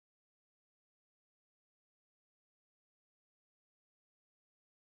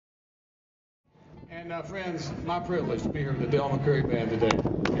And friends, my privilege to be here with the Del McCoury Band today.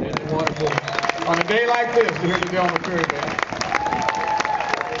 It's wonderful on a day like this to hear the Del McCoury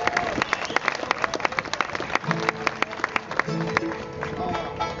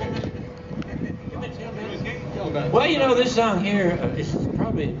Band. Well, you know, this song here is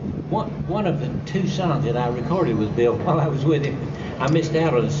probably one of the two songs that I recorded with Bill while I was with him. I missed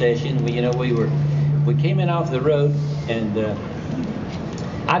out on a session. We came in off the road, and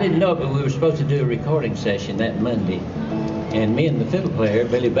I didn't know it, but we were supposed to do a recording session that Monday. And me and the fiddle player,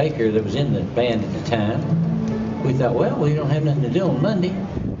 Billy Baker, that was in the band at the time, we thought, well, we don't have nothing to do on Monday.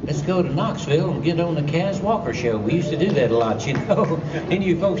 Let's go to Knoxville and get on the Kaz Walker show. We used to do that a lot, you know. Any of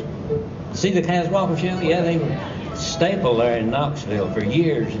you folks see the Kaz Walker show? Yeah, they were staple there in Knoxville for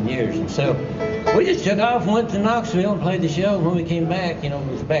years and years. And so we just took off and went to Knoxville and played the show. When we came back, you know, it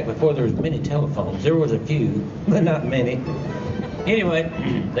was back before there was many telephones. There was a few, but not many. Anyway,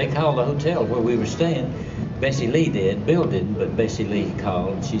 they called the hotel where we were staying. Bessie Lee did. Bill didn't, but Bessie Lee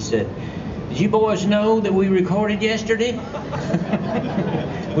called. And she said, "Did you boys know that we recorded yesterday?"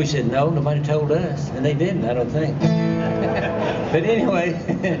 We said, "No, nobody told us." And they didn't, I don't think. But anyway,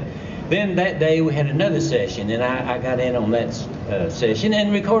 then that day we had another session, and I got in on that session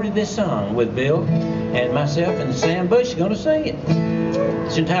and recorded this song with Bill and myself, and Sam Bush is going to sing it.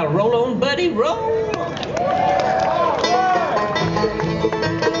 It's entitled "Roll On, Buddy, Roll On."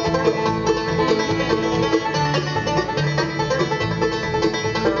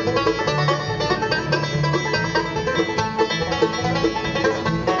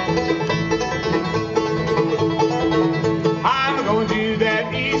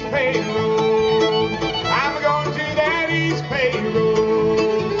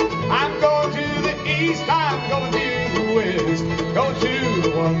 Go to the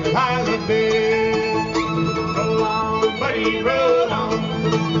one that I love best. Roll on, buddy, roll on.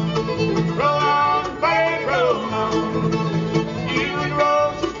 Roll on, buddy, roll on. You and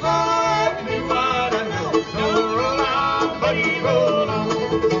Rose is love to do what I know. So roll on, buddy, roll on.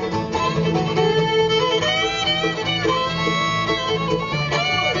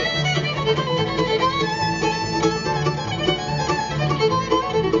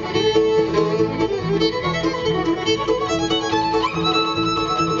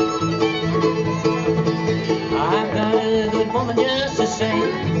 Just the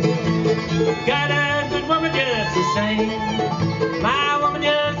same. Got a good woman just the same. My woman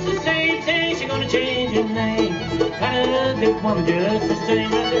just the same. Say she's gonna change her name. Got a good woman just the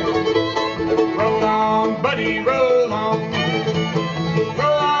same. Right there. Roll on, buddy, roll on.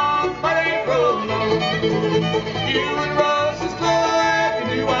 Roll on, buddy, roll on. You and Rose is glad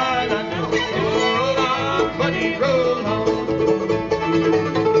to do what I know. Roll on, buddy, roll on.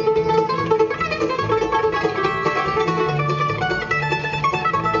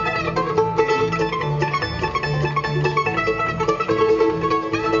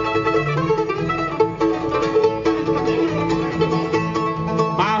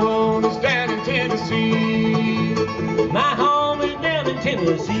 My home is down in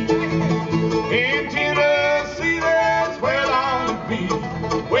Tennessee.